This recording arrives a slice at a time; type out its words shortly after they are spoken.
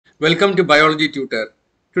Welcome to Biology Tutor.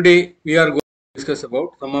 Today we are going to discuss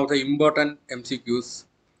about some of the important MCQs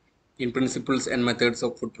in principles and methods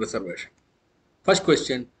of food preservation. First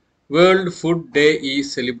question, World Food Day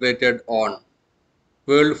is celebrated on.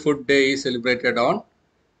 World Food Day is celebrated on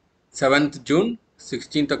 7th June,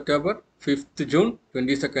 16th October, 5th June,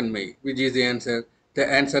 22nd May. Which is the answer? The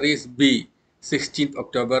answer is B. 16th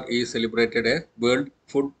October is celebrated as World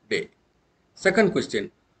Food Day. Second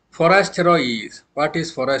question, Forastero is, what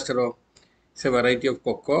is Forastero? It's a variety of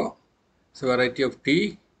cocoa, it's a variety of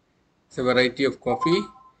tea, it's a variety of coffee,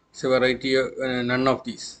 it's a variety of none of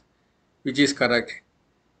these. Which is correct?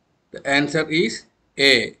 The answer is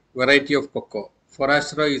A, variety of cocoa.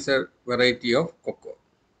 Forastero is a variety of cocoa.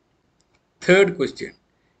 Third question,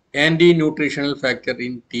 anti-nutritional factor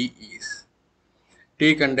in tea is.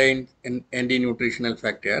 Tea contains an anti-nutritional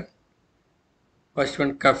factor. First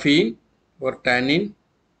one, caffeine or tannin,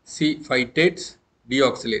 C, phytates, D,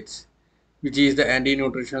 oxalates. Which is the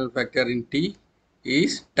anti-nutritional factor in tea?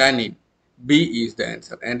 Is tannin. B is the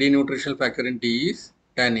answer. Anti-nutritional factor in tea is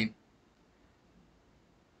tannin.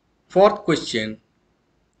 Fourth question,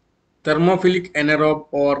 thermophilic anaerobe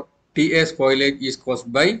or TA spoilage is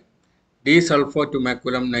caused by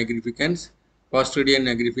D-sulfur-to-maculum nigrificans, Clostridium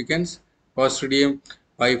nigrificans, Clostridium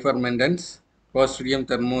bifermentans, Clostridium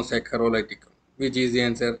thermosaccharolyticum. Which is the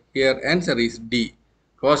answer? Here answer is D,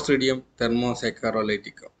 Clostridium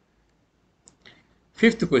thermosaccharolyticum.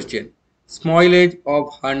 Fifth question, spoilage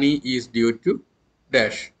of honey is due to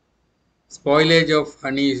dash. Spoilage of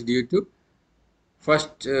honey is due to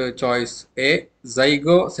first choice A,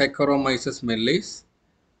 Zygosaccharomyces mellis,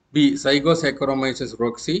 B, Zygosaccharomyces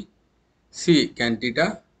rouxii, C,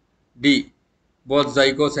 candida, D, both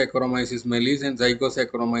Zygosaccharomyces mellis and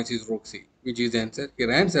Zygosaccharomyces rouxii. Which is the answer?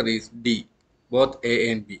 Here answer is D, both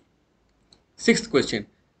A and B. Sixth question,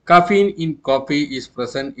 caffeine in coffee is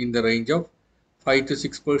present in the range of 5 to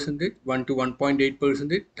 6%, 1 to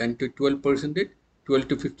 1.8%, 10 to 12%, 12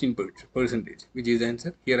 to 15%. Which is the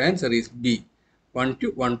answer? Here answer is B, 1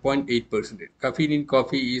 to 1.8%. Caffeine in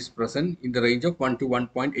coffee is present in the range of 1 to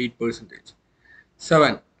 1.8%.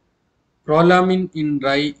 7. Prolamine in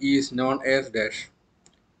rye is known as dash.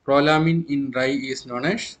 Prolamine in rye is known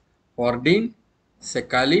as ordine,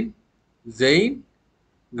 secalin, zein,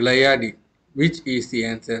 gliadin. Which is the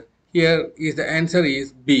answer? Here is the answer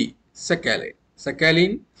is B, secalin.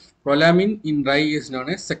 Secalin, prolamine in rye is known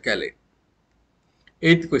as secalin.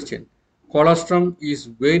 Eighth question, Coloustrum is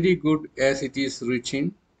very good as it is rich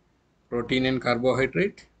in protein and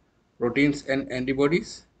carbohydrate, proteins and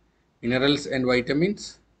antibodies, minerals and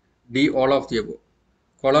vitamins, D, all of the above.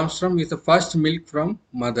 Coloustrum is the first milk from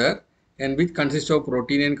mother and which consists of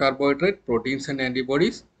protein and carbohydrate, proteins and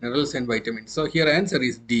antibodies, minerals and vitamins. So here answer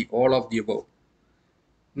is D, all of the above.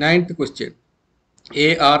 Ninth question,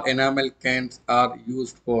 AR enamel cans are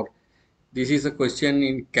used for. This is a question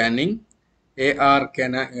in canning.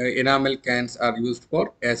 Enamel cans are used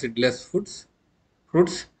for acidless fruits,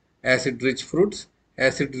 acid-rich fruits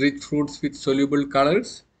with soluble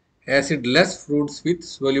colors, acidless fruits with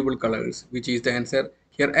soluble colors. Which is the answer?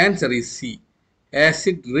 Here answer is C,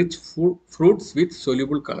 acid-rich fruits with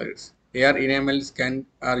soluble colors. AR enamels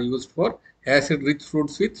are used for acid-rich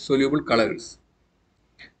fruits with soluble colors.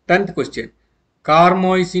 10th question,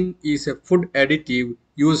 Carmoisine is a food additive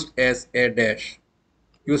used as a dash.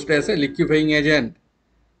 Used as a liquefying agent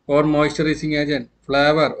or moisturizing agent,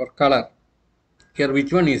 flavor or color. Here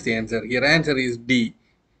which one is the answer? Here answer is D.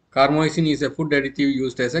 Carmoisine is a food additive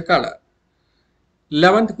used as a color.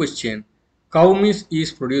 11th question, Koumis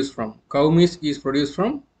is produced from. Koumis is produced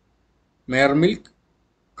from mare milk,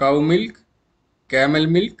 cow milk, camel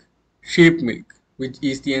milk, sheep milk. Which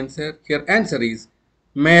is the answer? Here answer is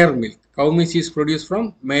mare milk. Koumis is produced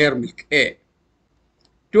from mare milk, A.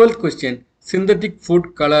 12th question, synthetic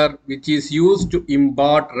food color which is used to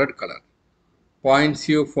impart red color. Points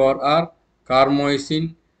you for are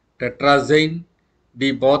carmoisine, tetrazine,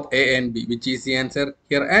 D, both A and B. Which is the answer?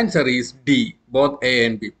 Here answer is D, both A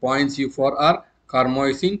and B. Points you for are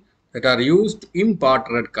carmoisine that are used to impart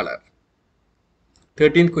red color.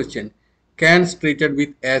 13th question, cans treated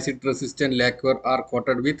with acid resistant lacquer are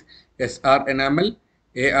coated with SR enamel,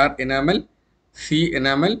 AR enamel, C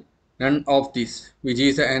enamel, none of this. Which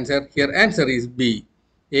is the answer? Here answer is B,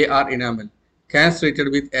 AR enamel. Cans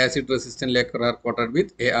treated with acid resistant lacquer are coated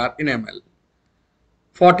with AR enamel.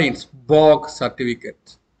 14th, BHOG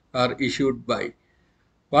certificates are issued by.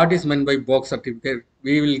 What is meant by BHOG certificate?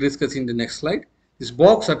 We will discuss in the next slide. These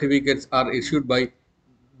BHOG certificates are issued by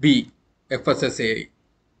B, FSSAI.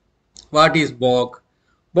 What is BHOG?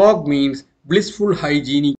 BHOG means Blissful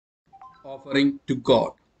Hygienic offering to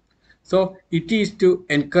God. So it is to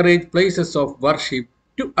encourage places of worship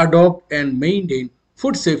to adopt and maintain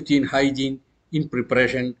food safety and hygiene in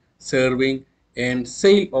preparation, serving, and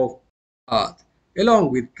sale of earth,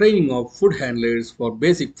 along with training of food handlers for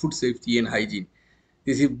basic food safety and hygiene.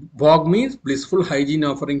 This is BHOG means blissful hygiene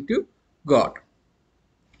offering to God.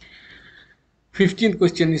 15th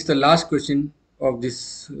question is the last question of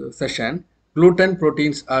this session. Gluten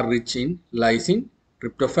proteins are rich in lysine,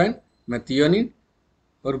 tryptophan, methionine,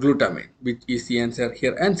 or glutamine. Which is the answer?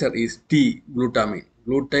 Here answer is D, glutamine.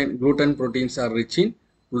 Gluten proteins are rich in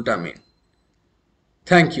glutamine.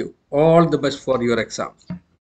 Thank you. All the best for your exams.